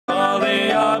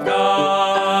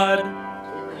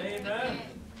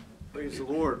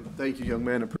Thank you, young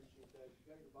man. Appreciate that.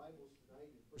 You got your Bibles tonight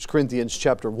in 1 Corinthians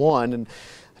chapter 1, and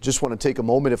I just want to take a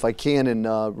moment, if I can,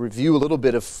 and review a little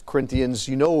bit of Corinthians.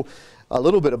 You know a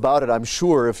little bit about it, I'm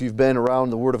sure, if you've been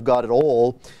around the Word of God at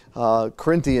all.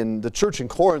 The church in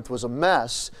Corinth was a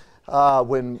mess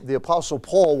when the Apostle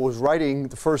Paul was writing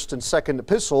the first and second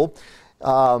epistle,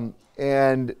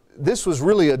 and this was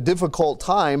really a difficult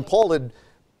time. Paul had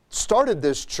started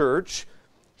this church.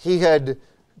 He had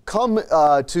come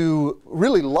to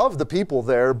really love the people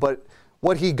there, but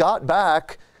what he got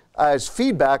back as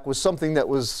feedback was something that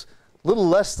was a little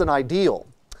less than ideal.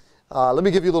 Let me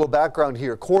give you a little background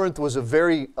here. Corinth was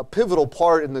a pivotal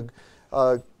part in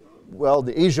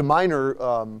the Asia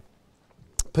Minor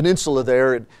peninsula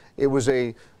there. It was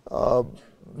a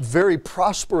very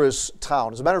prosperous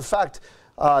town. As a matter of fact,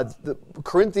 the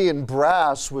Corinthian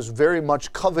brass was very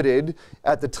much coveted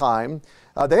at the time.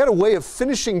 They had a way of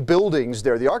finishing buildings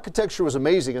there. The architecture was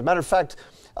amazing. As a matter of fact,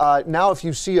 now if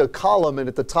you see a column and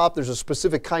at the top there's a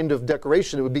specific kind of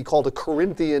decoration, it would be called a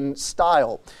Corinthian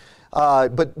style.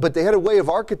 But they had a way of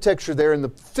architecture there, and the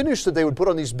finish that they would put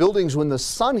on these buildings, when the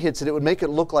sun hits it, it would make it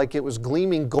look like it was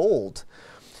gleaming gold.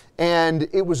 And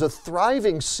it was a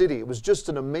thriving city. It was just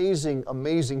an amazing,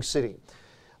 amazing city.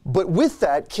 But with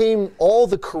that came all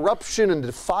the corruption and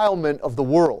defilement of the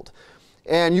world.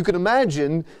 And you can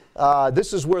imagine,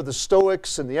 this is where the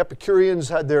Stoics and the Epicureans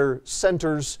had their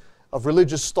centers of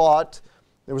religious thought.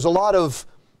 There was a lot of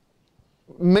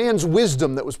man's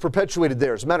wisdom that was perpetuated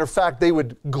there. As a matter of fact, they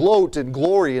would gloat and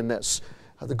glory in this.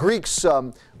 The Greeks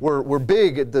were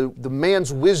big at the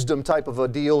man's wisdom type of a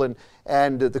deal,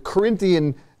 and the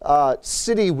Corinthian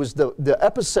city was the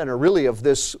epicenter, really, of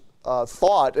this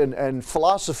thought and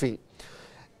philosophy.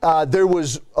 There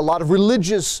was a lot of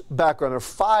religious background. There are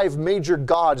 5 major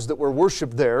gods that were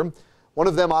worshipped there. One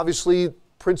of them, obviously,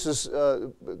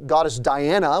 goddess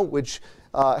Diana, which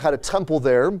had a temple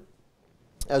there,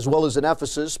 as well as in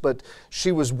Ephesus, but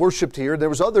she was worshipped here. There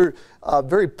was other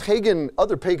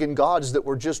pagan gods that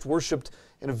were just worshipped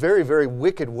in a very, very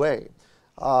wicked way.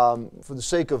 For the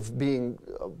sake of being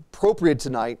appropriate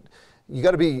tonight, you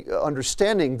got to be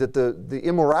understanding that the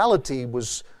immorality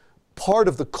was part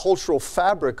of the cultural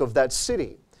fabric of that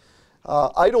city.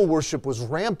 Idol worship was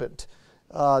rampant.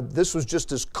 This was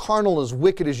just as carnal, as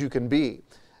wicked as you can be.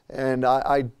 And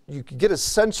you could get a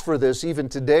sense for this even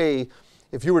today.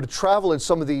 If you were to travel in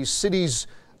some of these cities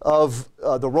of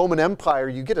the Roman Empire,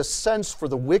 you get a sense for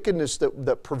the wickedness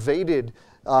that pervaded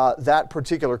that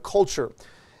particular culture.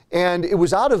 And it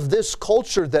was out of this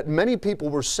culture that many people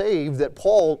were saved, that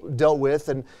Paul dealt with.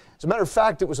 And as a matter of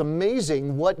fact, it was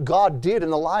amazing what God did in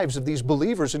the lives of these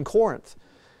believers in Corinth.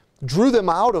 Drew them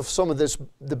out of some of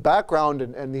the background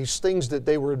and these things that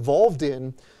they were involved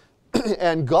in,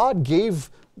 and God gave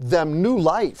them new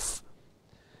life.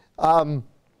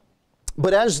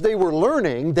 But as they were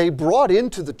learning, they brought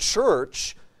into the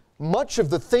church much of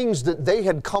the things that they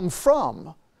had come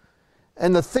from.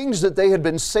 And the things that they had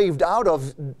been saved out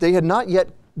of, they had not yet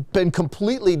been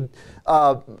completely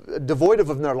devoid of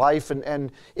in their life,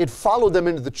 and it followed them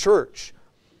into the church.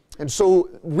 And so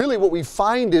really what we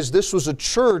find is this was a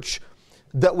church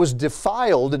that was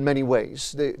defiled in many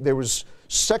ways. There was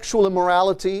sexual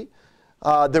immorality,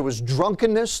 there was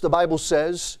drunkenness, the Bible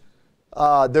says,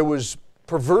 there was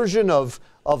perversion of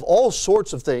all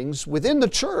sorts of things within the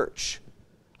church.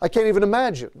 I can't even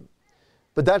imagine.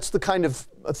 But that's the kind of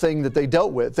thing that they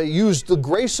dealt with. They used the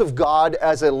grace of God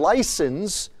as a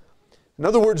license. In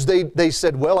other words, they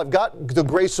said, well, I've got the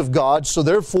grace of God, so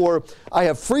therefore I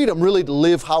have freedom really to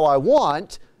live how I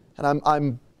want. And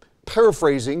I'm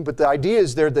paraphrasing, but the idea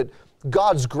is there that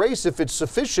God's grace, if it's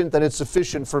sufficient, then it's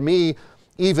sufficient for me,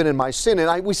 even in my sin.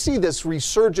 And we see this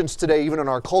resurgence today, even in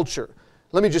our culture.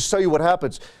 Let me just tell you what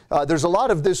happens. There's a lot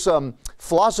of this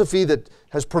philosophy that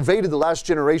has pervaded the last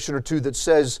generation or two that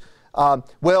says,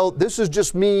 well, this is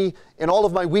just me and all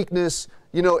of my weakness,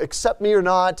 accept me or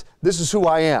not, this is who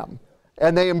I am.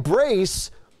 And they embrace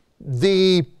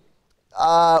the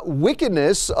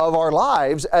wickedness of our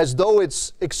lives as though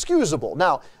it's excusable.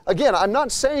 Now, again, I'm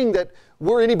not saying that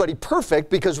we're anybody perfect,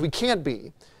 because we can't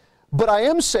be. But I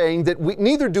am saying that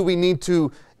neither do we need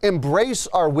to embrace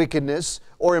our wickedness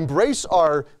or embrace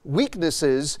our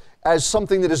weaknesses as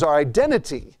something that is our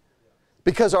identity.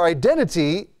 Because our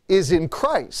identity is in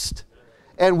Christ.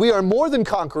 And we are more than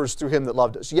conquerors through Him that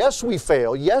loved us. Yes, we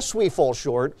fail. Yes, we fall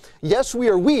short. Yes, we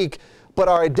are weak. But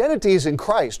our identity is in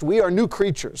Christ. We are new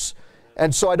creatures.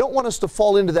 And so I don't want us to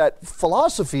fall into that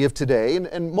philosophy of today,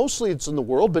 and mostly it's in the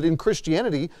world, but in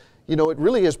Christianity, it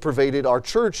really has pervaded our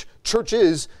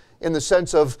churches in the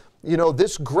sense of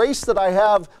this grace that I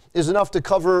have is enough to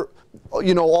cover,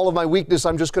 all of my weakness.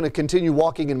 I'm just going to continue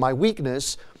walking in my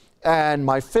weakness and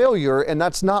my failure, and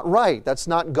that's not right. That's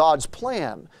not God's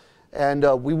plan. And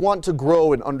we want to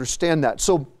grow and understand that.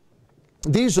 So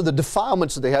these are the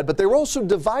defilements that they had, but they were also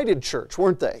divided church,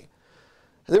 weren't they?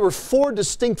 There were 4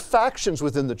 distinct factions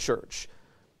within the church.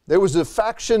 There was a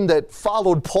faction that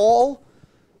followed Paul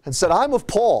and said, I'm of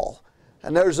Paul.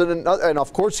 And there's another, and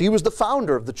of course he was the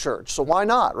founder of the church, so why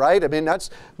not, right? I mean,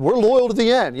 we're loyal to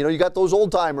the end. You got those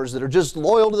old timers that are just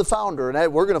loyal to the founder,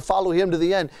 and we're going to follow him to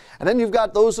the end. And then you've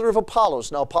got those that are of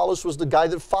Apollos. Now, Apollos was the guy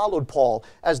that followed Paul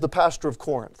as the pastor of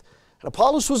Corinth. And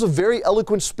Apollos was a very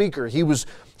eloquent speaker. He was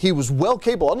well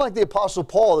capable. Unlike the Apostle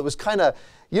Paul, that was kind of,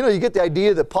 you get the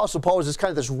idea that Apostle Paul was just kind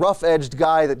of this rough-edged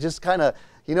guy that just kind of,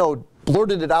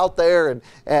 blurted it out there,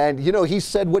 and he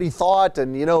said what he thought,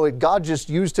 and God just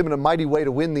used him in a mighty way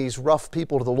to win these rough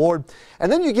people to the Lord. And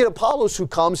then you get Apollos who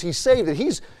comes, he's saved, and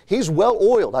he's well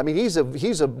oiled. I mean, he's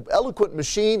a eloquent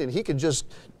machine, and he can just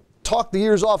talk the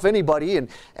ears off anybody. And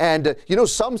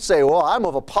some say, well, I'm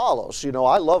of Apollos.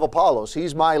 I love Apollos.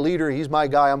 He's my leader. He's my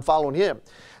guy. I'm following him.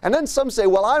 And then some say,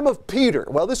 well, I'm of Peter.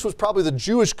 Well, this was probably the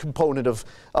Jewish component of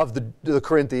the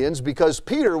Corinthians, because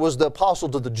Peter was the apostle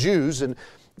to the Jews. And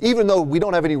even though we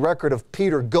don't have any record of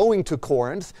Peter going to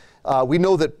Corinth, we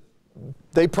know that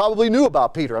they probably knew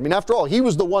about Peter. I mean, after all, he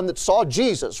was the one that saw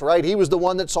Jesus, right? He was the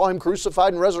one that saw him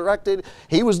crucified and resurrected.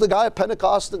 He was the guy at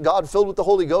Pentecost that God filled with the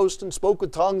Holy Ghost and spoke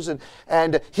with tongues.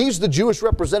 And he's the Jewish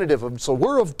representative. So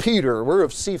we're of Peter, we're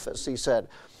of Cephas, he said.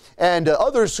 And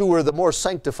others who were the more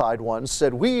sanctified ones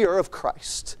said, we are of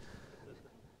Christ.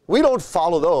 We don't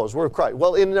follow those, we're of Christ.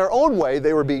 Well, in their own way,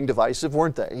 they were being divisive,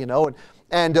 weren't they?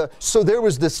 And so there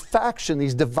was this faction,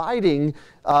 these dividing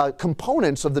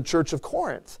components of the church of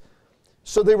Corinth.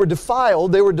 So they were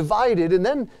defiled, they were divided, and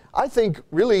then I think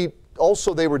really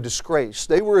also they were disgraced.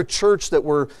 They were a church that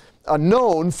were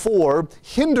known for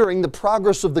hindering the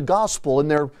progress of the gospel in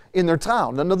their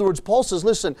town. In other words, Paul says,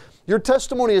 listen, your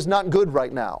testimony is not good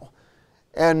right now.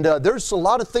 And there's a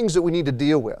lot of things that we need to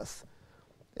deal with.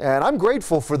 And I'm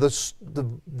grateful for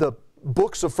the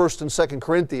books of 1st and 2nd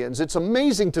Corinthians. It's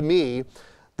amazing to me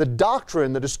the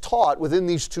doctrine that is taught within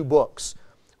these 2 books.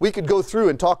 We could go through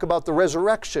and talk about the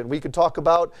resurrection. We could talk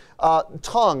about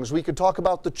tongues. We could talk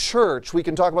about the church. We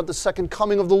can talk about the second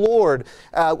coming of the Lord.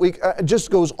 It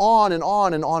just goes on and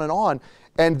on and on and on.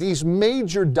 And these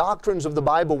major doctrines of the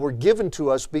Bible were given to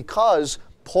us because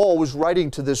Paul was writing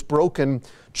to this broken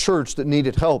church that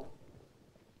needed help.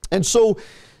 And so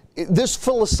this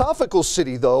philosophical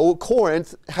city, though,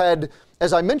 Corinth, had,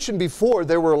 as I mentioned before,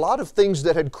 there were a lot of things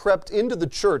that had crept into the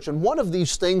church. And one of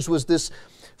these things was this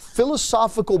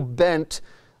philosophical bent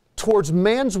towards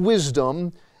man's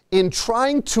wisdom in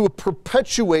trying to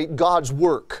perpetuate God's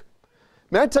work.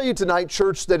 May I tell you tonight,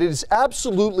 church, that it is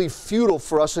absolutely futile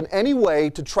for us in any way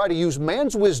to try to use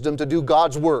man's wisdom to do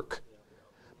God's work.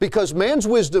 Because man's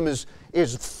wisdom is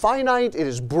finite, it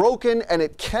is broken, and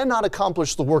it cannot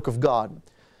accomplish the work of God.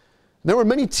 There were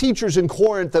many teachers in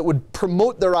Corinth that would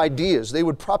promote their ideas. They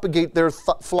would propagate their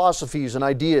philosophies and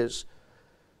ideas.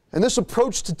 And this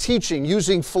approach to teaching,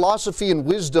 using philosophy and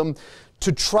wisdom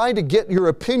to try to get your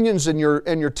opinions and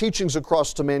your teachings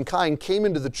across to mankind, came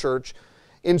into the church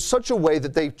in such a way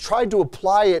that they tried to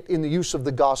apply it in the use of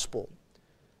the gospel.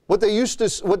 What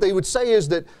they would say is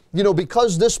that,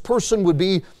 because this person would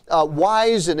be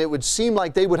wise, and it would seem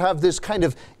like they would have this kind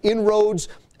of inroads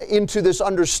into this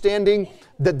understanding,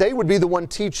 that they would be the one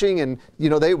teaching, and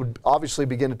they would obviously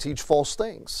begin to teach false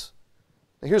things.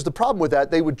 Now, here's the problem with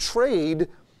that. They would trade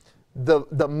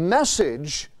the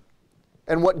message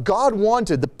and what God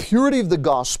wanted, the purity of the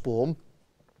gospel,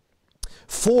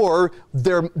 for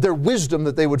their wisdom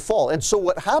that they would fall. And so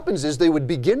what happens is they would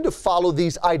begin to follow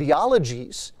these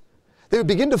ideologies. They would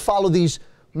begin to follow these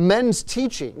men's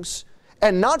teachings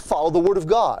and not follow the Word of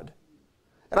God.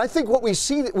 And I think what we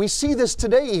see this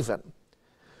today even.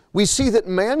 We see that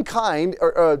mankind,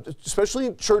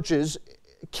 especially churches,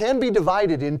 can be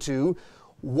divided into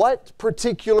what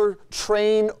particular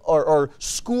train or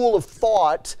school of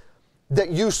thought that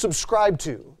you subscribe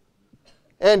to.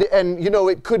 And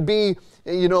it could be,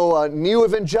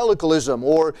 neo-evangelicalism,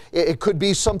 or it could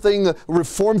be something,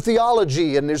 Reformed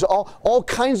theology, and there's all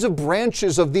kinds of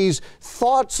branches of these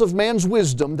thoughts of man's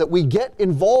wisdom that we get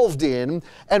involved in,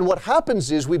 and what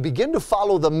happens is we begin to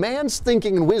follow the man's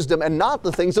thinking and wisdom and not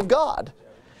the things of God.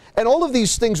 And all of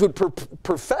these things would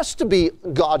profess to be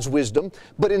God's wisdom,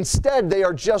 but instead they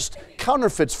are just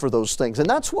counterfeits for those things. And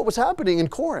that's what was happening in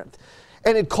Corinth.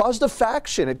 And it caused a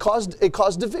faction, it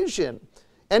caused division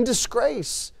and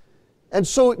disgrace. And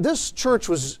so this church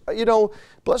was, you know,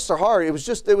 bless their heart, it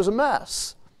was a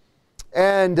mess.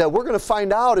 And we're going to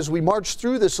find out as we march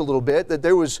through this a little bit that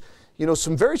there was, you know,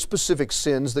 some very specific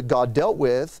sins that God dealt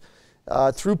with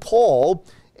through Paul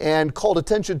and called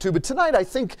attention to. But tonight, I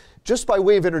think, just by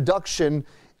way of introduction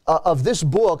of this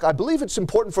book, I believe it's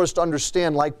important for us to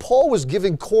understand, like Paul was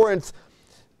giving Corinth,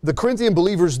 the Corinthian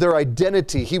believers, their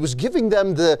identity. He was giving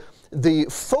them the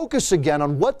focus again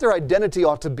on what their identity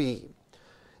ought to be.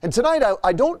 And tonight,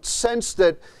 I don't sense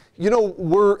that, you know,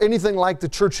 we're anything like the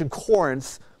church in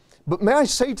Corinth, but may I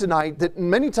say tonight that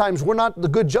many times we're not the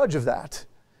good judge of that.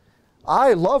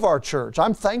 I love our church.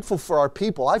 I'm thankful for our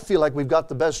people. I feel like we've got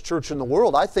the best church in the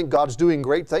world. I think God's doing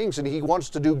great things and He wants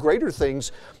to do greater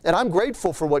things. And I'm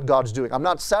grateful for what God's doing. I'm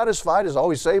not satisfied, as I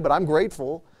always say, but I'm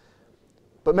grateful.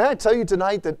 But may I tell you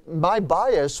tonight that my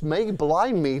bias may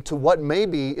blind me to what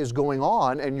maybe is going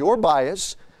on, and your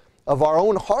bias of our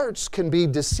own hearts can be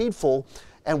deceitful,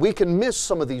 and we can miss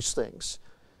some of these things.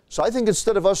 So I think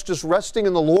instead of us just resting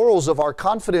in the laurels of our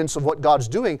confidence of what God's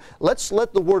doing, let's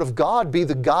let the Word of God be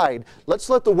the guide. Let's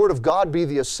let the Word of God be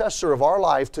the assessor of our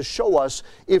life to show us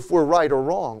if we're right or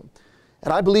wrong.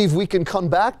 And I believe we can come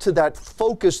back to that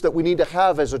focus that we need to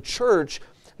have as a church,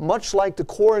 much like the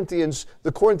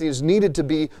Corinthians needed to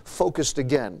be focused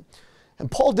again. And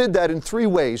Paul did that in three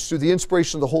ways through the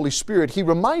inspiration of the Holy Spirit. He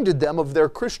reminded them of their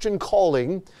Christian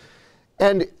calling.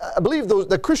 And I believe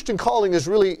the Christian calling is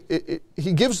really,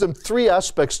 he gives them three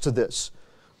aspects to this.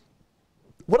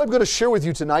 What I'm going to share with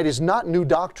you tonight is not new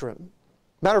doctrine.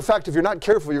 Matter of fact, if you're not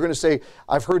careful, you're going to say,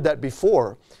 I've heard that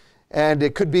before. And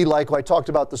it could be like I talked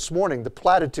about this morning, the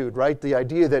platitude, right? The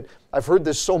idea that I've heard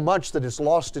this so much that it's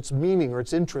lost its meaning or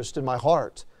its interest in my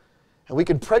heart. And we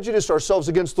can prejudice ourselves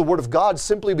against the Word of God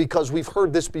simply because we've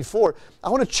heard this before. I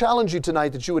want to challenge you tonight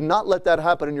that you would not let that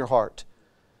happen in your heart.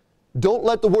 Don't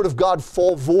let the Word of God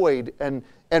fall void and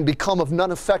become of none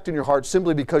effect in your heart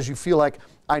simply because you feel like,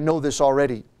 I know this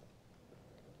already.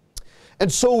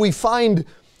 And so we find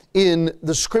in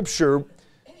the Scripture,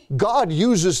 God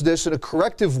uses this in a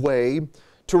corrective way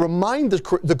to remind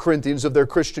the Corinthians of their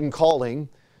Christian calling.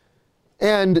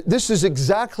 And this is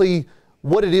exactly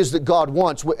what it is that God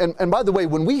wants. And by the way,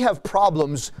 when we have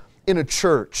problems in a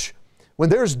church, when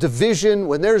there's division,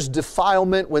 when there's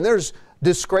defilement, when there's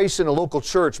disgrace in a local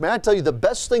church, may I tell you, the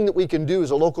best thing that we can do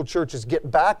as a local church is get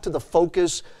back to the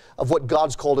focus of what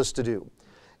God's called us to do.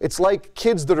 It's like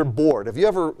kids that are bored. Have you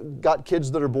ever got kids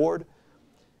that are bored?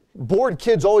 Bored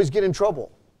kids always get in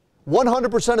trouble,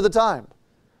 100% of the time.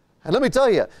 And let me tell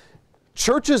you,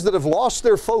 churches that have lost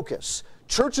their focus,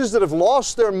 churches that have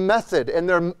lost their method and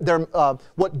their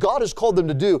what God has called them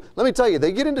to do, let me tell you,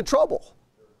 they get into trouble.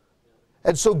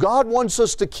 And so God wants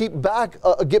us to get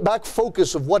back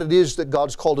focus of what it is that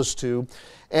God's called us to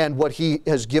and what He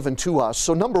has given to us.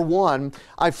 So number one,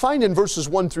 I find in verses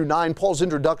 1 through 9, Paul's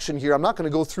introduction here, I'm not going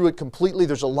to go through it completely.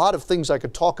 There's a lot of things I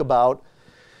could talk about.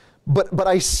 But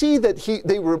I see that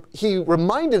he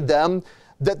reminded them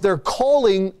that their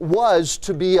calling was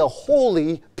to be a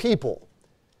holy people.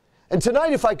 And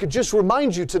tonight, if I could just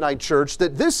remind you tonight, church,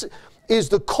 that this is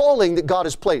the calling that God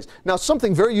has placed. Now,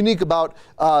 something very unique about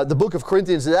the book of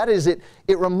Corinthians, that is it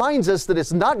reminds us that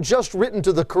it's not just written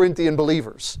to the Corinthian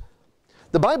believers.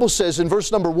 The Bible says in verse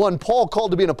number 1, Paul,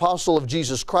 called to be an apostle of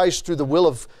Jesus Christ through the will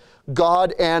of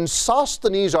God, and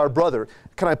Sosthenes, our brother.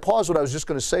 Can I pause what I was just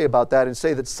going to say about that and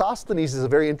say that Sosthenes is a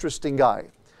very interesting guy.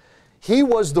 He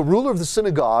was the ruler of the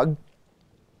synagogue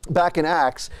back in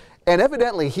Acts, and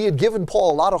evidently he had given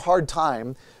Paul a lot of hard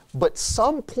time, but at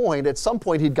some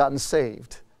point he'd gotten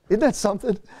saved. Isn't that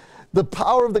something? The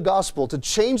power of the gospel to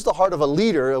change the heart of a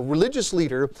leader, a religious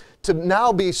leader, to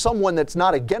now be someone that's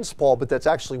not against Paul, but that's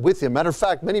actually with him. Matter of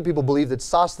fact, many people believe that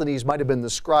Sosthenes might have been the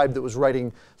scribe that was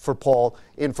writing for Paul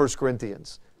in 1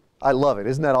 Corinthians. I love it.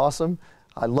 Isn't that awesome?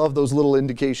 I love those little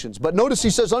indications. But notice he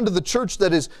says, unto the church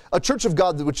that is a church of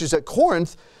God, which is at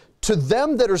Corinth, to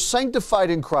them that are sanctified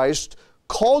in Christ,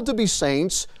 called to be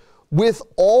saints, with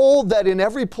all that in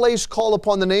every place call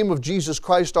upon the name of Jesus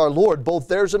Christ our Lord, both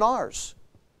theirs and ours.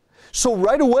 So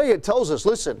right away it tells us,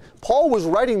 listen, Paul was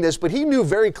writing this, but he knew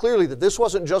very clearly that this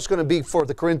wasn't just going to be for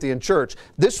the Corinthian church.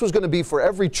 This was going to be for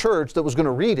every church that was going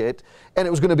to read it, and it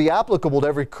was going to be applicable to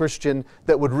every Christian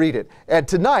that would read it. And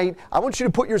tonight, I want you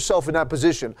to put yourself in that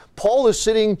position. Paul is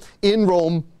sitting in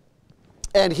Rome,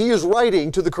 and he is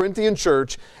writing to the Corinthian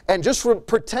church, and just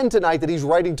pretend tonight that he's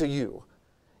writing to you.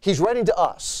 He's writing to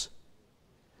us.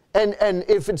 And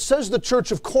if it says the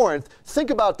church of Corinth, think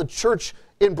about the church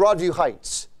in Broadview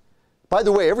Heights. By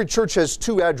the way, every church has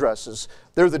two addresses.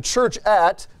 They're the church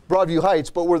at Broadview Heights,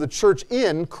 but we're the church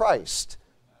in Christ.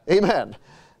 Amen.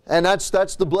 And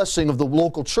that's the blessing of the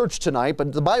local church tonight.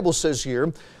 But the Bible says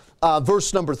here,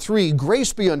 verse number 3,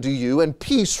 grace be unto you and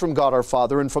peace from God our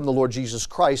Father and from the Lord Jesus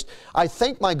Christ. I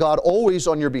thank my God always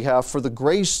on your behalf for the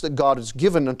grace that God has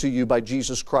given unto you by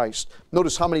Jesus Christ.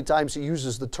 Notice how many times he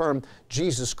uses the term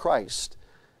Jesus Christ.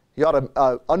 You ought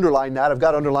to underline that. I've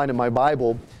got it underlined in my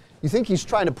Bible. You think he's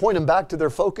trying to point them back to their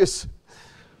focus?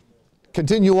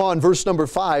 Continue on, verse number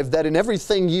 5, that in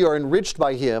everything ye are enriched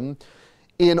by him,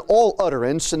 in all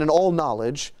utterance and in all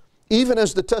knowledge, even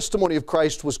as the testimony of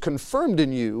Christ was confirmed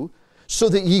in you, so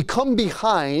that ye come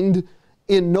behind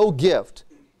in no gift,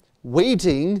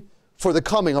 waiting for the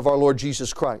coming of our Lord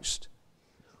Jesus Christ,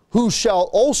 who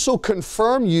shall also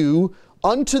confirm you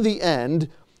unto the end,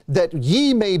 that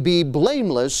ye may be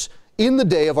blameless in the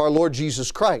day of our Lord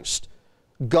Jesus Christ.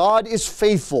 God is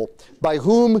faithful, by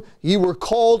whom ye were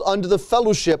called unto the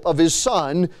fellowship of his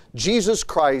Son, Jesus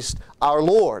Christ our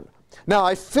Lord. Now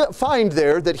I find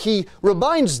there that he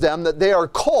reminds them that they are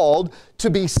called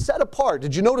to be set apart.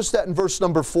 Did you notice that in verse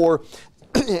number 4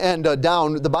 and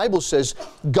down? The Bible says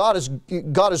God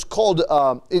is called,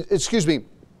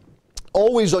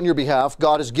 always on your behalf,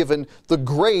 God has given the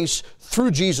grace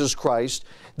through Jesus Christ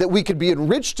that we could be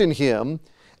enriched in him,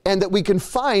 and that we can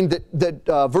find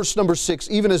that verse number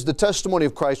 6, even as the testimony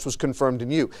of Christ was confirmed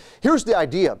in you. Here's the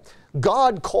idea.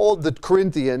 God called the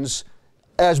Corinthians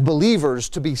as believers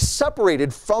to be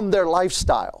separated from their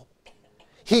lifestyle.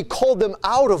 He called them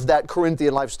out of that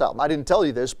Corinthian lifestyle. I didn't tell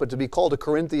you this, but to be called a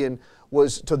Corinthian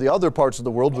was, to the other parts of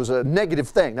the world, was a negative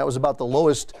thing. That was about the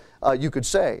lowest you could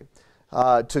say.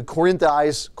 To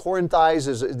Corinthize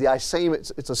is the same,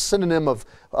 it's a synonym of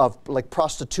like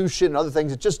prostitution and other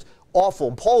things. It's just awful.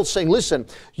 And Paul's saying, listen,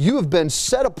 you have been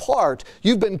set apart.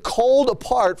 You've been called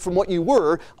apart from what you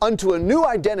were unto a new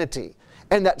identity.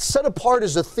 And that set apart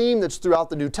is a theme that's throughout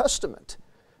the New Testament.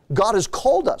 God has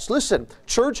called us. Listen,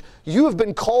 church, you have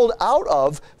been called out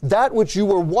of that which you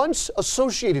were once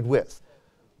associated with.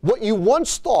 What you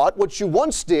once thought, what you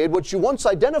once did, what you once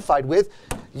identified with,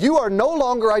 you are no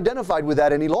longer identified with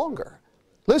that any longer.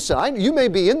 Listen, you may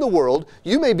be in the world,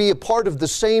 you may be a part of the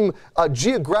same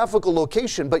geographical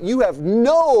location, but you have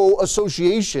no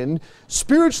association,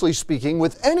 spiritually speaking,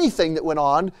 with anything that went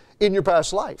on in your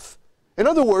past life. In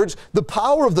other words, the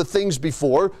power of the things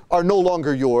before are no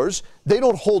longer yours. They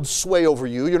don't hold sway over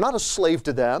you. You're not a slave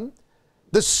to them.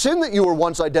 The sin that you were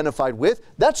once identified with,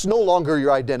 that's no longer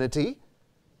your identity.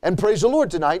 And praise the Lord,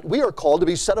 tonight, we are called to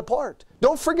be set apart.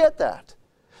 Don't forget that.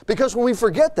 Because when we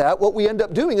forget that, what we end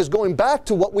up doing is going back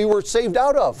to what we were saved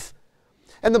out of.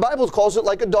 And the Bible calls it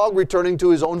like a dog returning to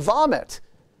his own vomit.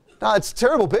 Now, it's a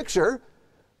terrible picture,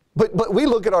 but we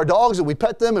look at our dogs and we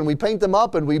pet them and we paint them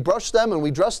up and we brush them and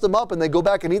we dress them up and they go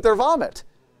back and eat their vomit.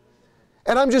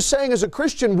 And I'm just saying, as a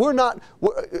Christian,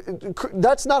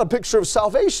 that's not a picture of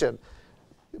salvation.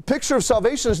 Picture of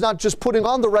salvation is not just putting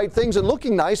on the right things and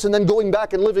looking nice and then going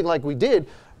back and living like we did.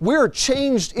 We're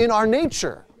changed in our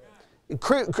nature.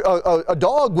 A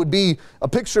dog would be a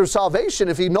picture of salvation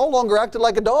if he no longer acted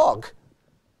like a dog.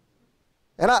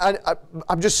 And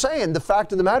I'm just saying, the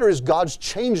fact of the matter is God's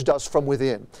changed us from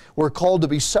within. We're called to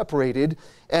be separated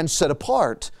and set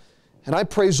apart. And I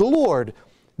praise the Lord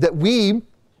that we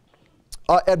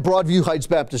at Broadview Heights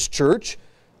Baptist Church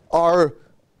are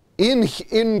in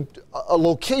a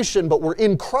location, but we're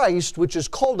in Christ, which has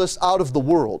called us out of the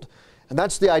world. And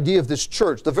that's the idea of this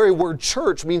church. The very word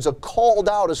church means a called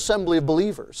out assembly of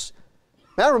believers.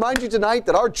 May I remind you tonight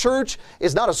that our church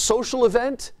is not a social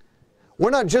event. We're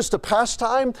not just a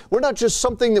pastime. We're not just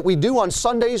something that we do on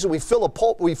Sundays and we fill a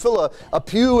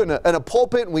pew and a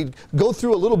pulpit and we go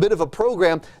through a little bit of a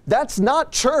program. That's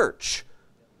not church.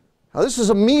 Now, this is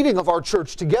a meeting of our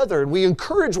church together, and we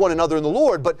encourage one another in the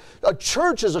Lord, but a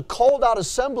church is a called-out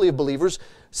assembly of believers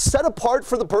set apart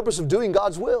for the purpose of doing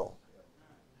God's will,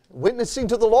 witnessing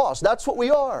to the lost. That's what we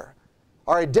are.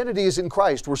 Our identity is in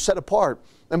Christ. We're set apart.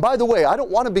 And by the way, I don't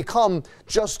want to become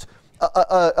just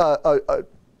a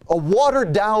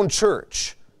watered-down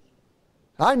church.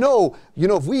 I know,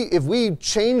 if we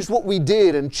changed what we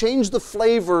did and changed the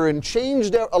flavor and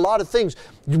changed a lot of things,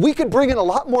 we could bring in a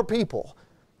lot more people.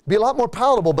 Be a lot more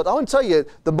palatable, but I want to tell you,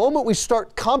 the moment we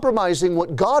start compromising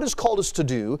what God has called us to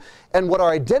do and what our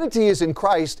identity is in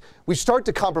Christ, we start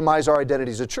to compromise our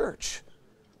identity as a church.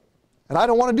 And I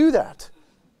don't want to do that.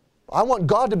 I want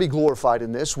God to be glorified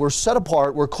in this. We're set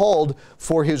apart. We're called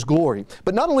for His glory.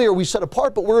 But not only are we set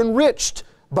apart, but we're enriched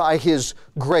by His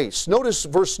grace. Notice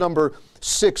verse number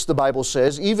 6, the Bible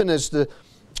says, even as the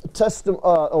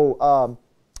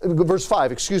verse 5,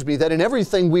 that in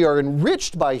everything we are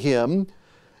enriched by Him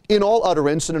in all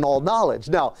utterance and in all knowledge.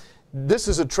 Now, this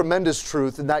is a tremendous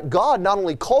truth in that God not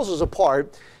only calls us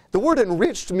apart, The word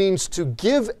enriched means to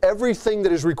give everything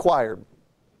that is required.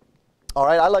 All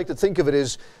right, I like to think of it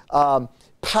as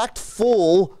packed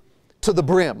full to the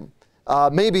brim.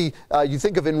 Maybe you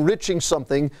think of enriching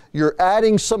something, you're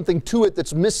adding something to it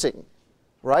that's missing,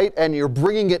 right? And you're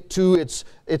bringing it to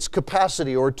its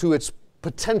capacity or to its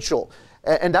potential.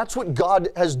 And that's what God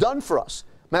has done for us.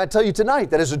 May I tell you tonight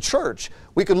that as a church,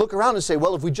 we can look around and say,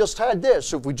 well, if we just had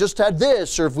this, or if we just had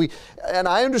this, or if we... And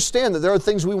I understand that there are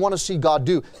things we want to see God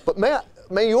do. But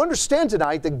may you understand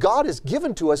tonight that God has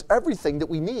given to us everything that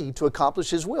we need to accomplish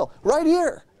His will. Right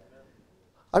here.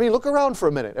 I mean, look around for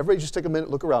a minute. Everybody just take a minute,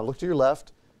 look around. Look to your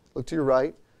left, look to your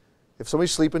right. If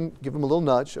somebody's sleeping, give them a little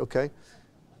nudge, okay?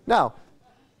 Now,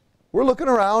 we're looking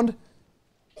around,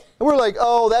 and we're like,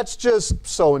 oh, that's just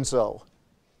so-and-so.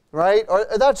 Right? Or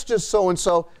that's just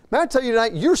so-and-so. May I tell you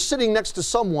tonight, you're sitting next to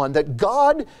someone that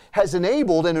God has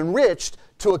enabled and enriched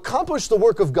to accomplish the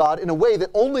work of God in a way that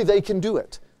only they can do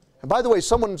it. And by the way,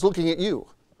 someone's looking at you.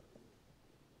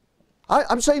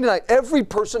 I'm saying tonight, every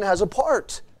person has a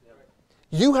part.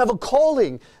 You have a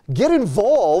calling. Get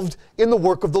involved in the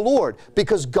work of the Lord,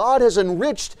 because God has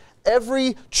enriched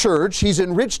every church. He's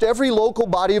enriched every local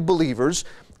body of believers,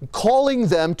 calling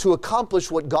them to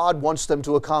accomplish what God wants them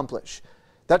to accomplish.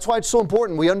 That's why it's so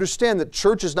important. We understand that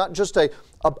church is not just a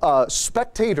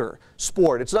spectator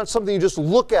sport. It's not something you just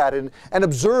look at and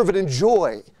observe and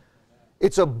enjoy.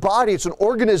 It's a body, it's an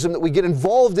organism that we get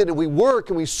involved in, and we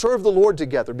work and we serve the Lord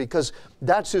together, because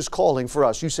that's His calling for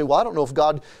us. You say, well, I don't know if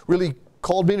God really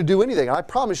called me to do anything. And I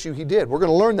promise you He did. We're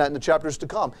going to learn that in the chapters to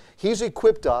come. He's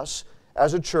equipped us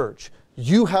as a church.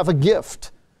 You have a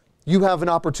gift. You have an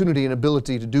opportunity and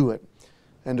ability to do it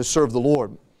and to serve the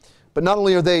Lord. But not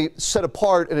only are they set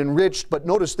apart and enriched, but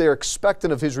notice they're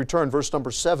expectant of His return. Verse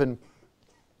number 7.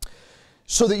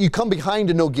 So that you come behind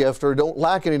in no gift, or don't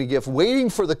lack in any gift, waiting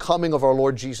for the coming of our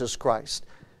Lord Jesus Christ.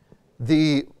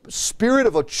 The spirit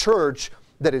of a church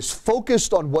that is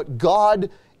focused on what God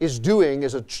is doing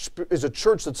is a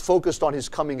church that's focused on His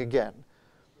coming again.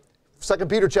 2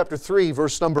 Peter chapter 3,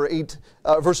 verse number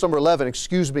 11,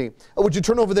 excuse me. Would you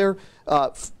turn over there?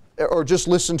 Or just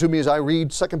listen to me as I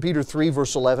read 2 Peter 3,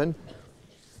 verse 11.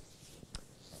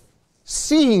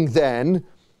 Seeing then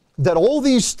that all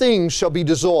these things shall be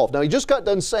dissolved. Now, he just got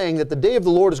done saying that the day of the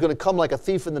Lord is going to come like a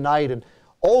thief in the night, and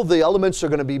all the elements are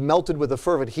going to be melted with a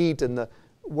fervent heat, and the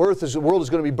world is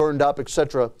going to be burned up,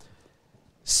 etc.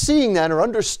 Seeing then, or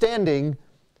understanding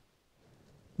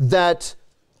that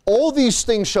all these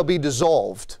things shall be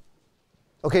dissolved.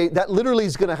 Okay, that literally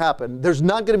is going to happen. There's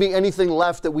not going to be anything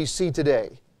left that we see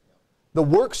today. The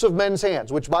works of men's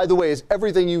hands, which by the way is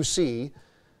everything you see,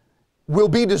 will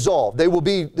be dissolved. They will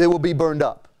be burned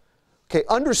up. Okay,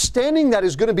 understanding that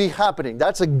is going to be happening.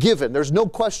 That's a given. There's no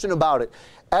question about it.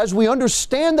 As we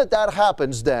understand that that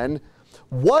happens, then,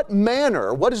 what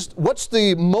manner, what's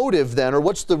the motive then, or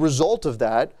what's the result of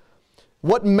that?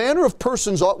 What manner of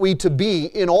persons ought we to be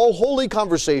in all holy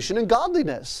conversation and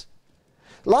godliness?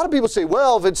 A lot of people say,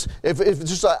 well, if it's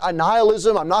just a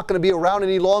nihilism, I'm not going to be around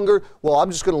any longer, well, I'm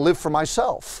just going to live for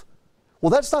myself. Well,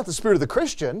 that's not the spirit of the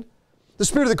Christian. The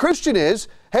spirit of the Christian is,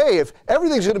 hey, if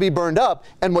everything's going to be burned up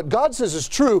and what God says is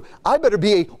true, I better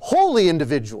be a holy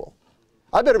individual.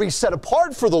 I better be set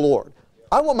apart for the Lord.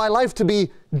 I want my life to be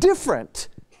different.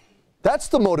 That's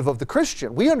the motive of the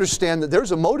Christian. We understand that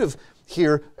there's a motive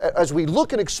here as we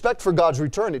look and expect for God's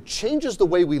return. It changes the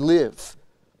way we live.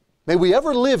 May we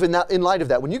ever live in light of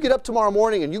that. When you get up tomorrow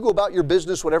morning and you go about your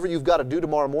business, whatever you've got to do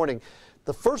tomorrow morning,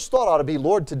 the first thought ought to be,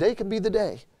 Lord, today can be the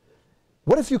day.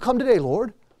 What if you come today,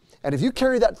 Lord? And if you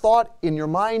carry that thought in your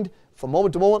mind from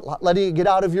moment to moment, letting it get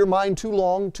out of your mind too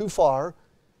long, too far,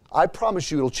 I promise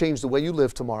you it'll change the way you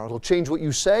live tomorrow. It'll change what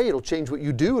you say, it'll change what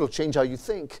you do, it'll change how you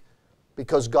think.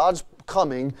 Because God's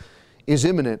coming is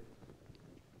imminent.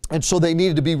 And so they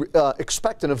needed to be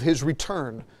expectant of His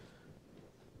return.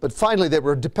 But finally, they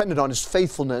were dependent on His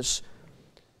faithfulness.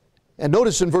 And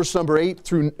notice in verse number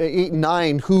 8 and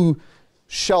 9, who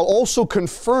shall also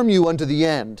confirm you unto the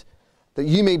end, that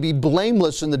ye may be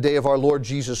blameless in the day of our Lord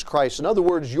Jesus Christ. In other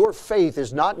words, your faith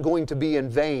is not going to be in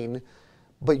vain,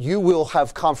 but you will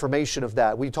have confirmation of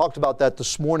that. We talked about that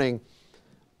this morning,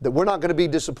 that we're not going to be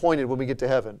disappointed when we get to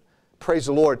heaven. Praise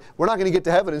the Lord. We're not going to get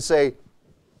to heaven and say,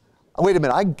 oh, wait a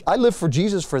minute, I live for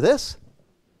Jesus for this?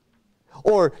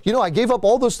 Or, you know, I gave up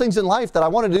all those things in life that I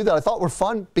wanted to do that I thought were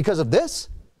fun because of this?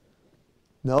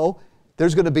 No,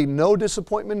 there's going to be no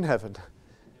disappointment in heaven.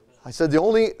 I said the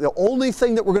only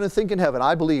thing that we're going to think in heaven,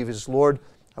 I believe, is, Lord,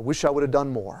 I wish I would have done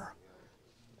more.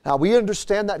 Now, we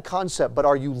understand that concept, but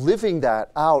are you living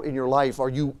that out in your life? Are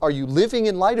you living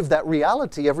in light of that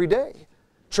reality every day?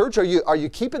 Church, are you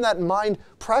keeping that in mind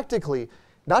practically?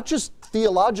 not just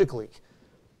theologically.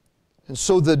 And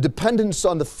so the dependence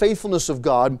on the faithfulness of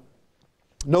God,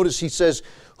 notice he says,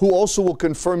 who also will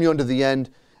confirm you unto the end.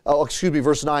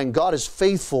 Verse 9, God is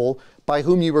faithful, by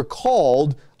whom you were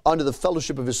called unto the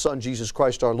fellowship of His Son, Jesus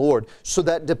Christ our Lord. So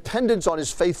that dependence on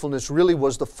His faithfulness really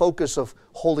was the focus of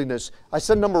holiness. I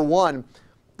said number one,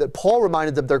 that Paul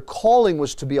reminded them their calling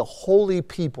was to be a holy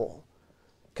people.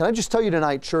 Can I just tell you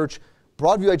tonight, church,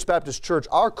 Broadview Heights Baptist Church,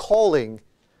 our calling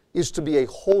is to be a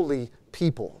holy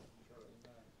people.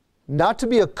 Not to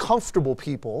be a comfortable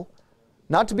people,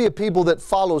 not to be a people that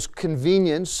follows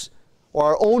convenience or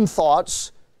our own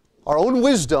thoughts, our own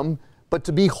wisdom, but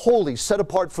to be holy, set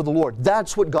apart for the Lord.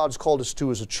 That's what God's called us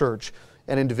to as a church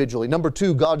and individually. Number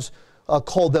two, God's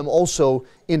called them also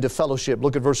into fellowship.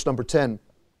 Look at verse number 10.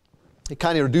 It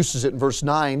kind of reduces it in verse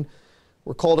 9.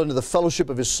 We're called unto the fellowship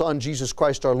of His Son, Jesus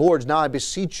Christ our Lord. Now I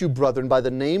beseech you, brethren, by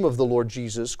the name of the Lord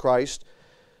Jesus Christ,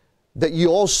 that ye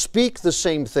all speak the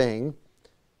same thing,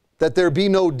 that there be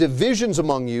no divisions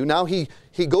among you. Now he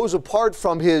goes apart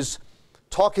from his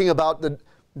talking about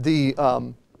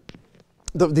the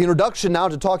introduction now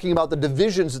to talking about the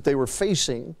divisions that they were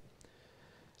facing,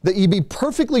 that ye be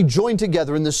perfectly joined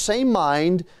together in the same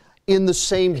mind, in the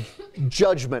same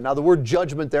judgment. Now the word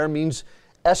judgment there means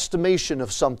estimation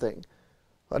of something.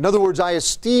 In other words, I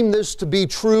esteem this to be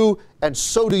true, and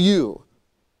so do you.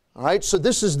 All right, so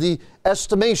this is the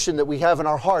estimation that we have in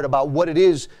our heart about what it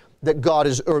is that God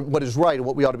is, or what is right and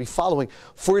what we ought to be following.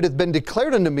 For it hath been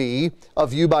declared unto me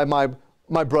of you by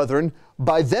my brethren,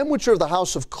 by them which are of the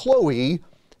house of Chloe,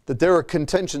 that there are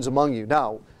contentions among you.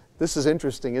 Now, this is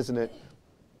interesting, isn't it?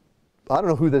 I don't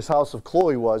know who this house of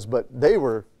Chloe was, but they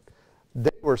were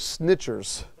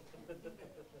snitchers.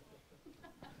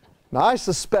 Now, I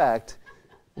suspect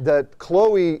that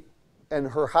Chloe and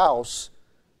her house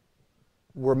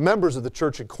were members of the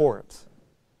church in Corinth.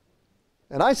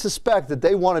 And I suspect that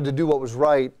they wanted to do what was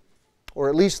right, or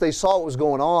at least they saw what was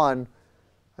going on,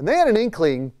 and they had an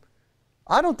inkling.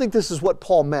 I don't think this is what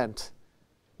Paul meant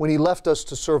when he left us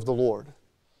to serve the Lord.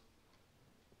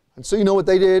 And so you know what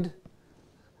they did?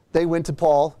 They went to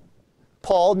Paul.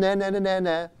 Paul,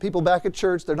 nah. People back at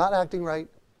church, they're not acting right.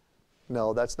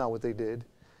 No, that's not what they did.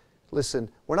 Listen,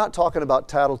 we're not talking about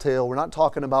tattletale. We're not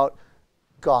talking about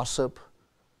gossip.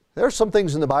 There are some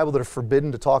things in the Bible that are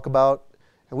forbidden to talk about,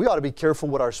 and we ought to be careful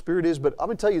what our spirit is. But I'm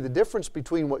going to tell you the difference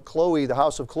between what Chloe, the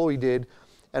house of Chloe, did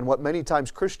and what many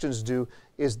times Christians do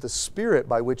is the spirit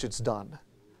by which it's done.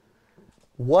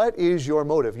 What is your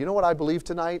motive? You know what I believe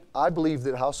tonight? I believe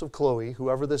that house of Chloe,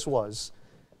 whoever this was,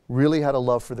 really had a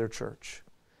love for their church.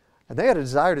 And they had a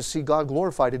desire to see God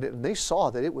glorified in it, and they saw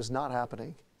that it was not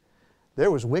happening. There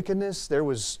was wickedness, there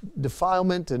was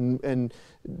defilement, and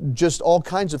just all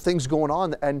kinds of things going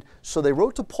on. And so they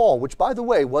wrote to Paul, which, by the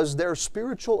way, was their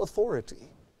spiritual authority.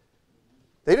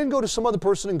 They didn't go to some other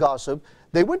person and gossip.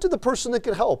 They went to the person that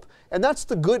could help. And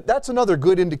that's another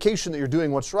good indication that you're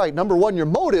doing what's right. Number one, your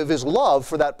motive is love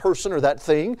for that person or that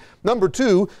thing. Number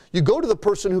two, you go to the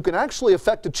person who can actually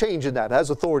affect a change in that, has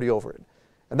authority over it.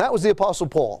 And that was the Apostle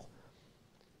Paul,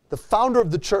 the founder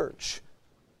of the church.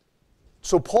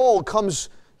 So Paul comes,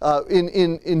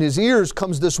 in his ears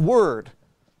comes this word.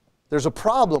 There's a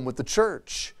problem with the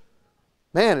church.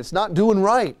 Man, it's not doing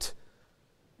right.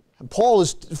 And Paul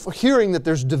is hearing that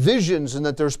there's divisions and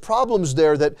that there's problems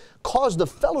there that cause the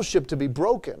fellowship to be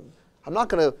broken. I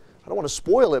don't want to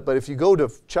spoil it, but if you go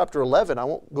to chapter 11, I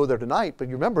won't go there tonight, but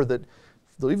you remember that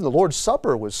even the Lord's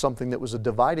Supper was something that was a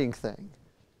dividing thing.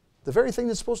 The very thing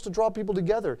that's supposed to draw people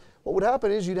together. What would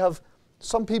happen is you'd have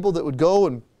some people that would go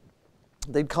and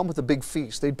they'd come with a big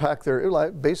feast. They'd pack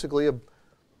basically a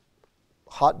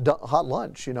hot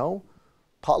lunch,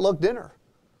 potluck dinner.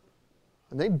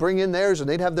 And they'd bring in theirs, and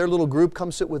they'd have their little group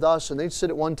come sit with us, and they'd sit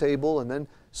at one table, and then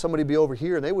somebody'd be over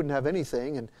here, and they wouldn't have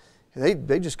anything. And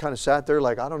they just kind of sat there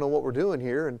like, I don't know what we're doing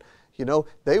here. And,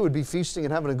 they would be feasting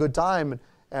and having a good time,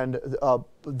 and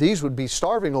these would be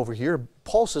starving over here.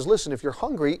 Paul says, listen, if you're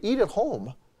hungry, eat at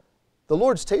home. The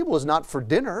Lord's table is not for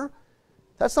dinner.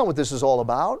 That's not what this is all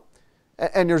about.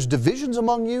 And there's divisions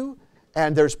among you,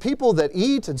 and there's people that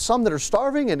eat and some that are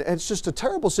starving, and it's just a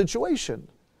terrible situation.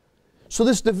 So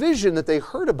this division that they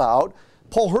heard about,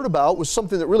 Paul heard about, was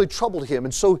something that really troubled him.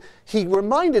 And so he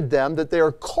reminded them that they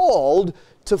are called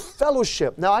to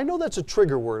fellowship. Now, I know that's a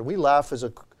trigger word. We laugh as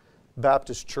a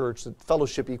Baptist church that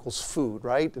fellowship equals food,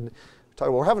 right? And talk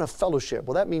about, we're having a fellowship.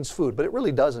 Well, that means food, but it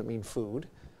really doesn't mean food.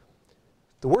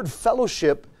 The word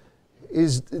fellowship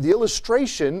is the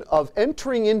illustration of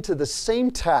entering into the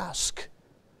same task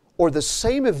or the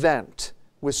same event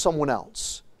with someone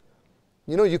else.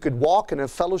 You could walk and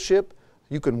have fellowship.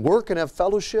 You can work and have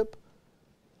fellowship.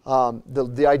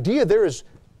 The idea there is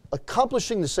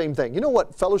accomplishing the same thing. You know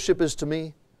what fellowship is to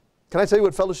me? Can I tell you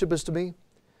what fellowship is to me?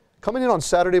 Coming in on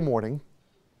Saturday morning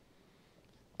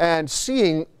and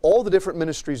seeing all the different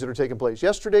ministries that are taking place.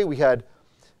 Yesterday we had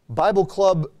Bible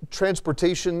club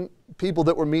transportation people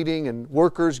that were meeting and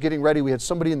workers getting ready. We had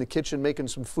somebody in the kitchen making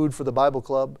some food for the Bible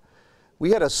club. We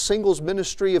had a singles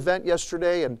ministry event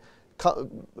yesterday, and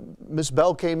Miss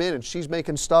Bell came in and she's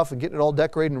making stuff and getting it all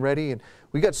decorated and ready. And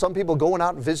we got some people going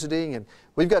out and visiting, and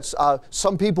we've got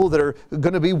some people that are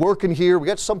going to be working here. We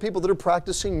got some people that are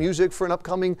practicing music for an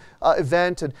upcoming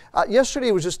event. And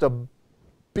yesterday was just a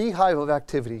beehive of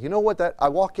activity. You know what? I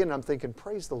walk in and I'm thinking,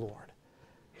 praise the Lord.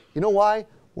 You know why?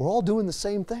 We're all doing the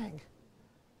same thing.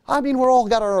 I mean, we're all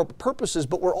got our purposes,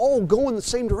 but we're all going the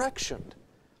same direction.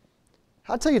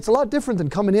 I'll tell you, it's a lot different than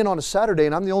coming in on a Saturday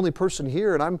and I'm the only person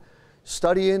here and I'm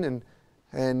studying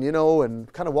and you know,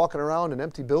 and kind of walking around an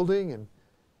empty building. And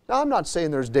now I'm not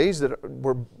saying there's days that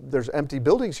there's empty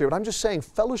buildings here, but I'm just saying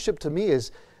fellowship to me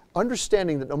is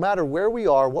understanding that no matter where we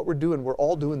are, what we're doing, we're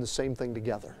all doing the same thing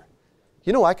together.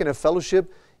 You know, I can have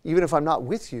fellowship even if I'm not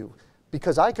with you,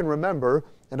 because I can remember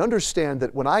and understand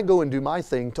that when I go and do my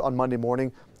thing on Monday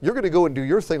morning, you're going to go and do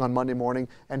your thing on Monday morning,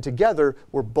 and together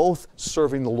we're both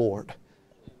serving the Lord.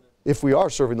 If we are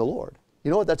serving the Lord.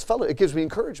 You know what? That's fellowship. It gives me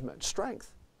encouragement,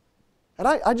 strength. And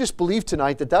I just believe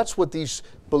tonight that that's what these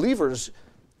believers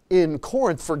in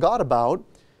Corinth forgot about,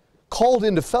 called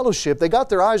into fellowship. They got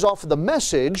their eyes off of the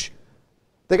message,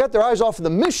 they got their eyes off of the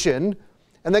mission,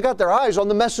 and they got their eyes on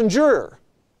the messenger.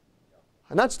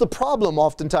 And that's the problem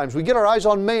oftentimes. We get our eyes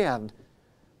on man.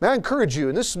 May I encourage you,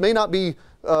 and this may not be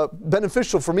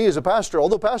beneficial for me as a pastor,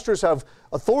 although pastors have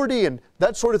authority and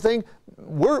that sort of thing,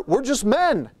 we're just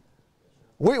men.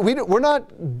 We're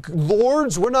not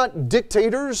lords, we're not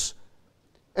dictators.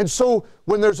 And so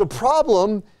when there's a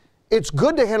problem, it's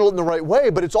good to handle it in the right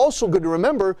way, but it's also good to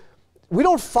remember, we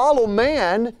don't follow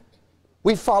man,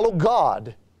 we follow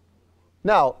God.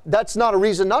 Now, that's not a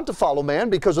reason not to follow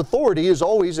man, because authority is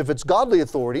always, if it's godly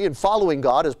authority, and following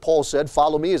God, as Paul said,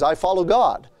 follow me as I follow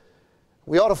God.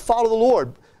 We ought to follow the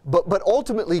Lord, but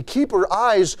ultimately keep our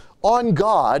eyes on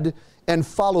God and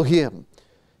follow Him.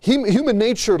 Human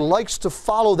nature likes to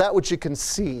follow that which you can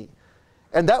see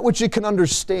and that which you can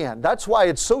understand. That's why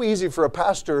it's so easy for a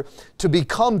pastor to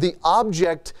become the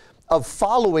object of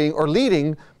following or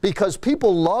leading, because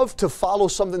people love to follow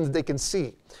something that they can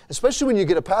see. Especially when you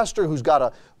get a pastor who's got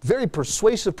a very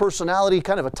persuasive personality,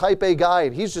 kind of a type A guy,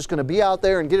 and he's just going to be out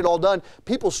there and get it all done.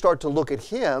 People start to look at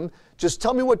him, just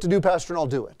tell me what to do, pastor, and I'll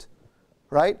do it.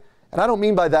 Right? And I don't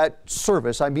mean by that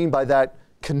service, I mean by that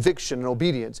conviction and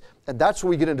obedience. And that's where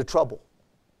we get into trouble.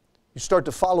 You start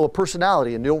to follow a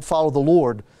personality and you don't follow the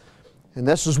Lord. And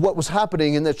this is what was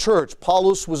happening in the church.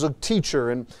 Apollos was a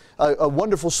teacher and a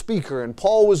wonderful speaker. And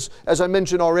Paul was, as I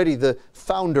mentioned already, the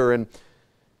founder. And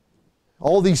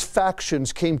all these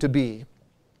factions came to be.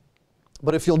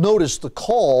 But if you'll notice, the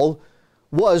call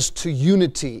was to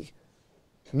unity.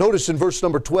 Notice in verse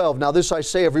number 12, now this I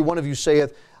say, every one of you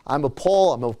saith, I'm of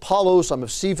Paul, I'm of Apollos, I'm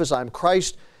of Cephas, I'm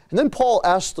Christ. And then Paul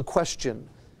asks the question.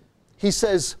 He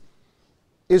says,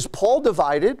 is Paul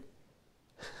divided?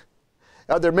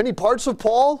 Are there many parts of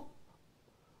Paul?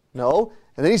 No.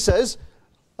 And then he says,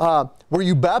 were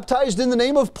you baptized in the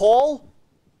name of Paul?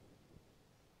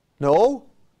 No.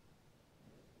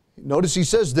 Notice he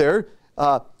says there,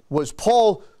 was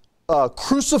Paul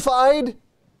crucified?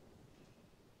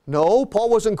 No, Paul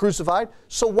wasn't crucified.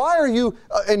 So why are you,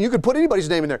 and you could put anybody's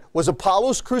name in there, was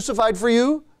Apollos crucified for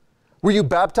you? Were you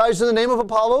baptized in the name of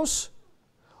Apollos?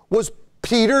 Was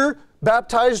Peter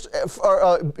baptized,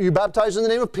 you baptized in the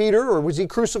name of Peter, or was he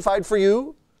crucified for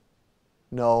you?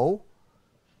 No.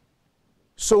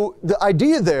 So the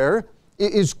idea there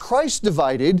is Christ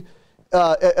divided.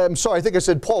 I'm sorry, I think I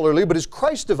said Paul earlier, but is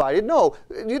Christ divided? No,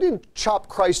 you didn't chop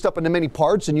Christ up into many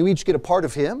parts and you each get a part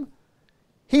of Him.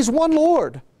 He's one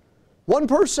Lord, one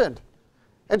person.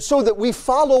 And so that we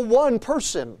follow one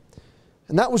person.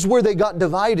 And that was where they got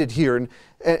divided here.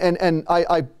 And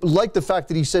I like the fact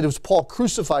that he said it was Paul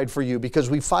crucified for you, because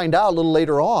we find out a little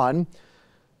later on,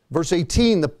 verse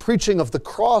 18, the preaching of the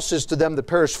cross is to them that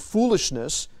perish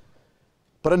foolishness,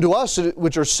 but unto us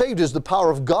which are saved is the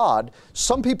power of God.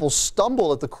 Some people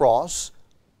stumble at the cross.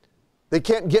 They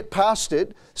can't get past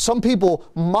it. Some people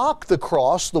mock the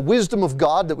cross, the wisdom of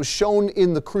God that was shown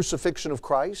in the crucifixion of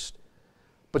Christ.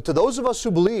 But to those of us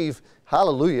who believe,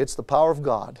 hallelujah, it's the power of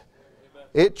God.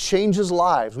 It changes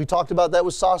lives. We talked about that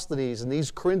with Sosthenes and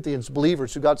these Corinthians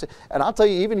believers who got saved. And I'll tell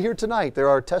you, even here tonight, there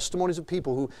are testimonies of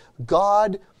people who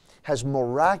God has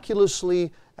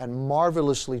miraculously and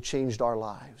marvelously changed our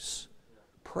lives.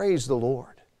 Praise the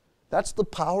Lord. That's the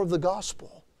power of the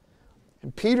gospel.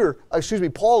 And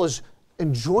Paul is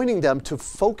enjoining them to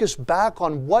focus back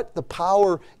on what the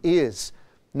power is.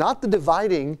 Not the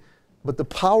dividing, but the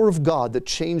power of God that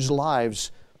changed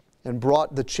lives and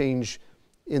brought the change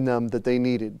in them that they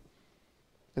needed.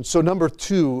 And so number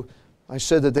 2, I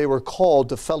said that they were called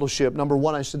to fellowship. Number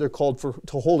 1, I said they're called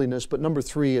to holiness. But number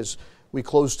 3, as we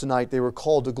close tonight, they were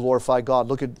called to glorify God.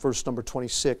 Look at verse number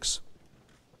 26.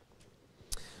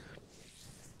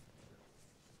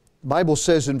 The Bible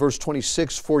says in verse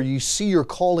 26, "For ye see your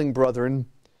calling, brethren,"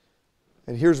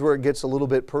 and here's where it gets a little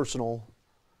bit personal.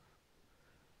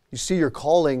 You see your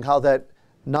calling, how that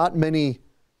not many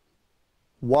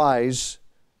wise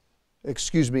men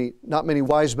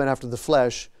after the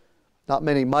flesh, not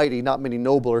many mighty, not many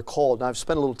noble are called. Now, I've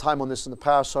spent a little time on this in the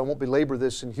past, so I won't belabor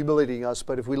this in humiliating us,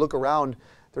 but if we look around,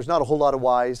 there's not a whole lot of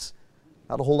wise,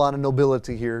 not a whole lot of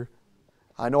nobility here.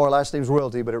 I know our last name's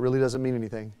royalty, but it really doesn't mean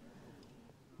anything.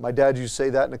 My dad used to say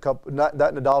that in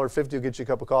 $1.50 will get you a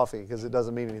cup of coffee, because it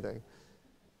doesn't mean anything.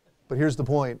 But here's the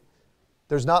point.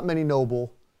 There's not many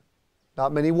noble,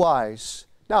 not many wise.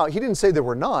 Now, he didn't say there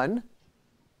were none.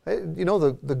 You know,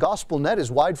 the gospel net is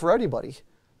wide for anybody.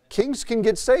 Kings can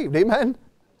get saved, amen?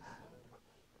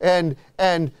 And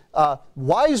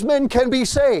wise men can be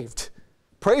saved.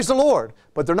 Praise the Lord.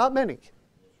 But they're not many.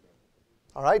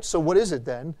 All right, so what is it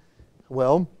then?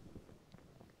 Well,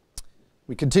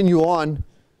 we continue on.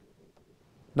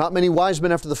 Not many wise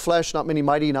men after the flesh, not many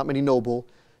mighty, not many noble.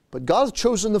 But God hath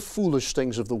chosen the foolish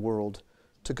things of the world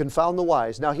to confound the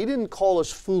wise. Now, He didn't call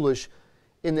us foolish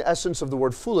in the essence of the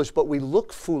word foolish, but we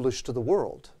look foolish to the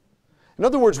world. In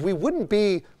other words, we wouldn't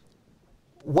be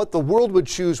what the world would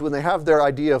choose when they have their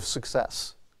idea of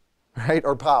success, right?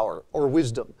 Or power, or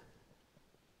wisdom.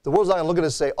 The world's not going to look at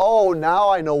us and say, "Oh, now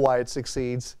I know why it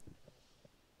succeeds."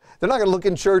 They're not going to look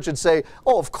in church and say,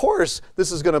 "Oh, of course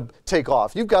this is going to take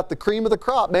off. You've got the cream of the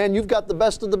crop, man. You've got the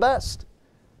best of the best."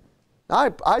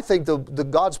 I think the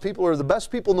God's people are the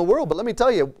best people in the world, but let me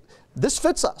tell you, this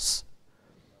fits us.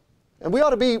 And we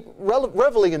ought to be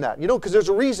reveling in that, you know, because there's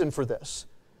a reason for this.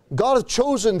 God has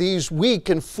chosen these weak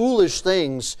and foolish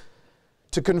things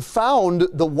to confound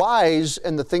the wise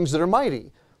and the things that are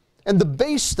mighty. And the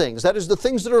base things, that is the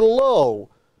things that are low,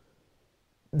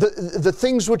 the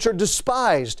things which are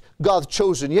despised, God hath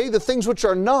chosen. Yea, the things which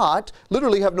are not,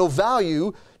 literally have no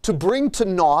value, to bring to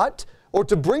naught or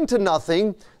to bring to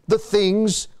nothing the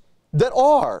things that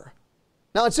are.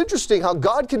 Now, it's interesting how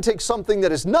God can take something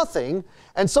that is nothing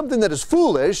and something that is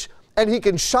foolish, and He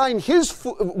can shine His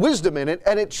wisdom in it,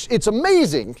 and it's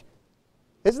amazing.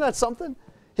 Isn't that something?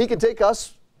 He can take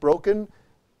us, broken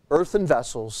earthen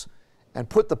vessels, and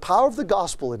put the power of the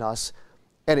gospel in us,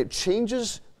 and it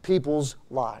changes people's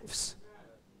lives.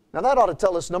 Now, that ought to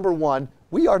tell us, number 1,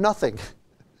 we are nothing.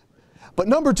 But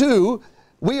number 2,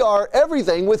 we are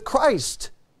everything with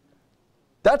Christ.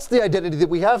 That's the identity that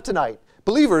we have tonight.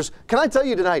 Believers, can I tell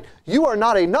you tonight, you are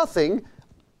not a nothing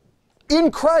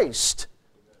in Christ.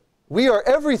 We are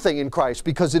everything in Christ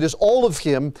because it is all of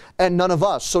Him and none of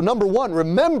us. So number 1,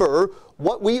 remember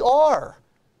what we are.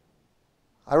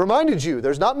 I reminded you,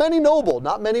 there's not many noble,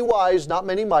 not many wise, not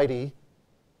many mighty.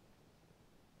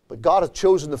 But God hath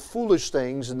chosen the foolish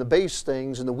things and the base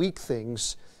things and the weak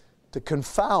things to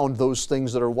confound those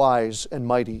things that are wise and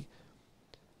mighty.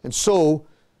 And so,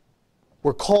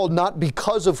 we're called not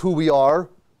because of who we are.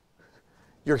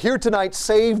 You're here tonight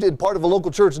saved in part of a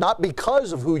local church not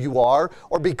because of who you are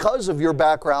or because of your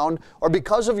background or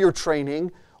because of your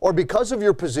training or because of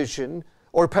your position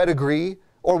or pedigree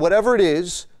or whatever it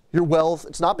is, your wealth.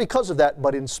 It's not because of that,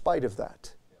 but in spite of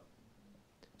that.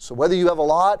 So whether you have a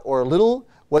lot or a little,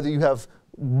 whether you have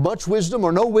much wisdom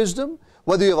or no wisdom,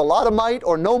 whether you have a lot of might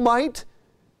or no might,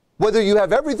 whether you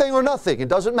have everything or nothing, it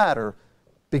doesn't matter.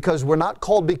 Because we're not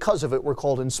called because of it, we're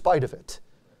called in spite of it.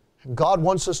 And God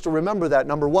wants us to remember that.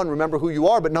 Number 1, remember who you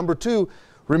are. But number 2,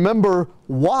 remember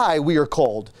why we are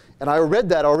called. And I read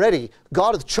that already.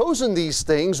 God hath chosen these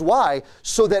things. Why?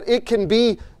 So that it can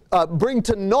be, bring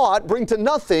to naught, bring to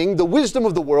nothing the wisdom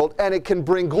of the world, and it can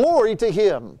bring glory to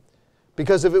Him.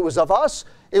 Because if it was of us,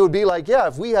 it would be like, yeah,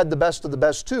 if we had the best of the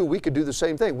best too, we could do the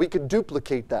same thing. We could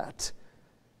duplicate that.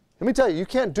 Let me tell you, you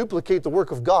can't duplicate the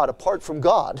work of God apart from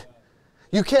God.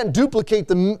 You can't duplicate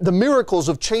the miracles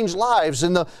of changed lives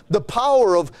and the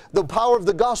power of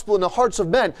the gospel in the hearts of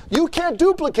men. You can't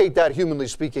duplicate that, humanly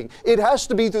speaking. It has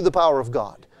to be through the power of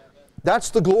God.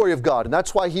 That's the glory of God. And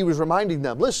that's why He was reminding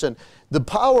them, listen, the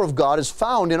power of God is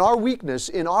found in our weakness,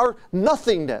 in our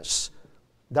nothingness.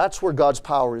 That's where God's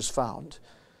power is found.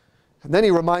 And then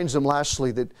He reminds them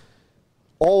lastly that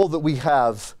all that we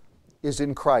have is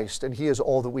in Christ, and He is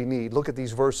all that we need. Look at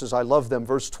these verses. I love them.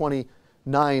 Verse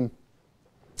 29,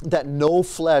 that no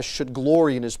flesh should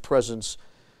glory in His presence,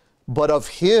 but of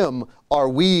Him are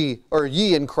ye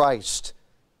in Christ.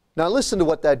 Now listen to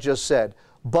what that just said.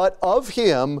 But of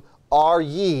Him are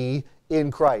ye in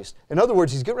Christ. In other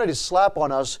words, He's getting ready to slap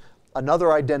on us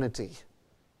another identity.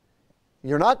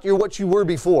 You're what you were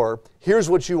before. Here's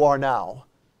what you are now.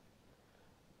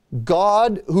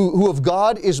 God, who of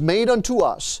God is made unto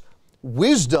us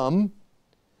wisdom,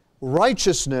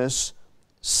 righteousness,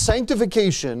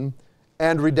 sanctification,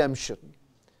 and redemption.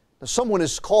 Now, someone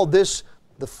has called this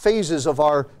the phases of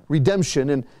our redemption,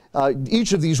 and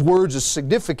each of these words is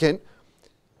significant.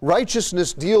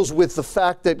 Righteousness deals with the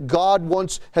fact that God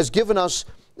has given us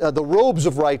the robes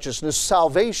of righteousness,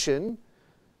 salvation,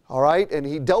 all right, and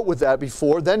He dealt with that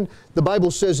before. Then the Bible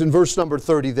says in verse number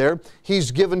 30 there, He's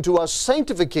given to us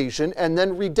sanctification and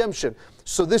then redemption.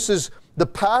 So this is the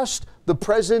past, the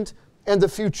present, and the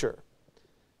future.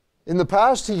 In the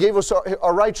past, He gave us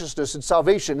our righteousness and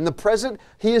salvation. In the present,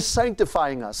 He is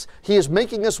sanctifying us. He is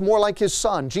making us more like His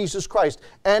Son, Jesus Christ.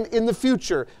 And in the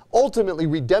future, ultimately,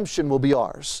 redemption will be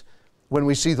ours when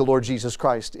we see the Lord Jesus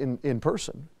Christ in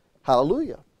person.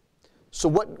 Hallelujah. So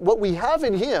what we have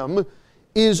in Him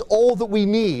is all that we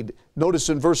need. Notice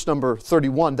in verse number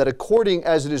 31 that according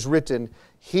as it is written,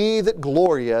 He that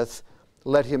glorieth,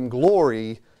 let him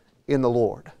glory in the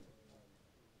Lord.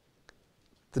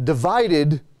 The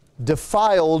divided,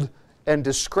 defiled, and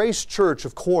disgraced church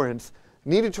of Corinth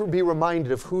needed to be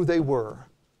reminded of who they were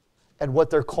and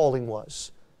what their calling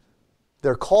was.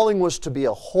 Their calling was to be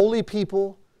a holy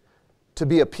people, to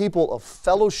be a people of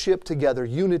fellowship together,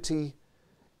 unity,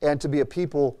 and to be a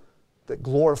people that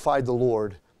glorified the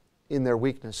Lord in their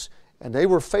weakness. And they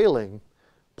were failing.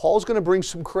 Paul's going to bring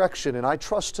some correction, and I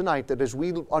trust tonight that as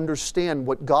we understand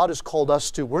what God has called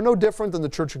us to, we're no different than the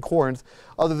church of Corinth,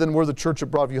 other than we're the church at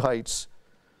Broadview Heights.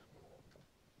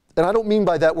 And I don't mean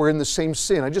by that we're in the same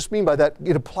sin. I just mean by that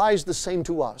it applies the same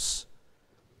to us.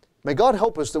 May God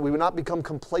help us that we would not become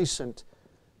complacent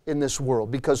in this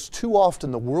world, because too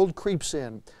often the world creeps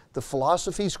in, the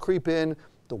philosophies creep in,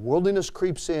 the worldliness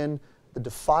creeps in, the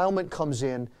defilement comes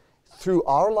in through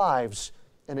our lives,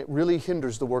 and it really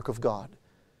hinders the work of God.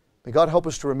 May God help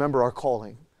us to remember our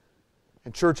calling.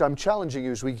 And church, I'm challenging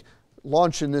you as we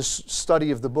launch in this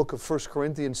study of the book of 1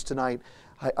 Corinthians tonight.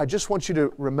 I just want you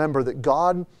to remember that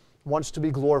God wants to be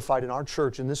glorified in our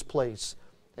church, in this place,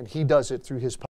 and He does it through His power.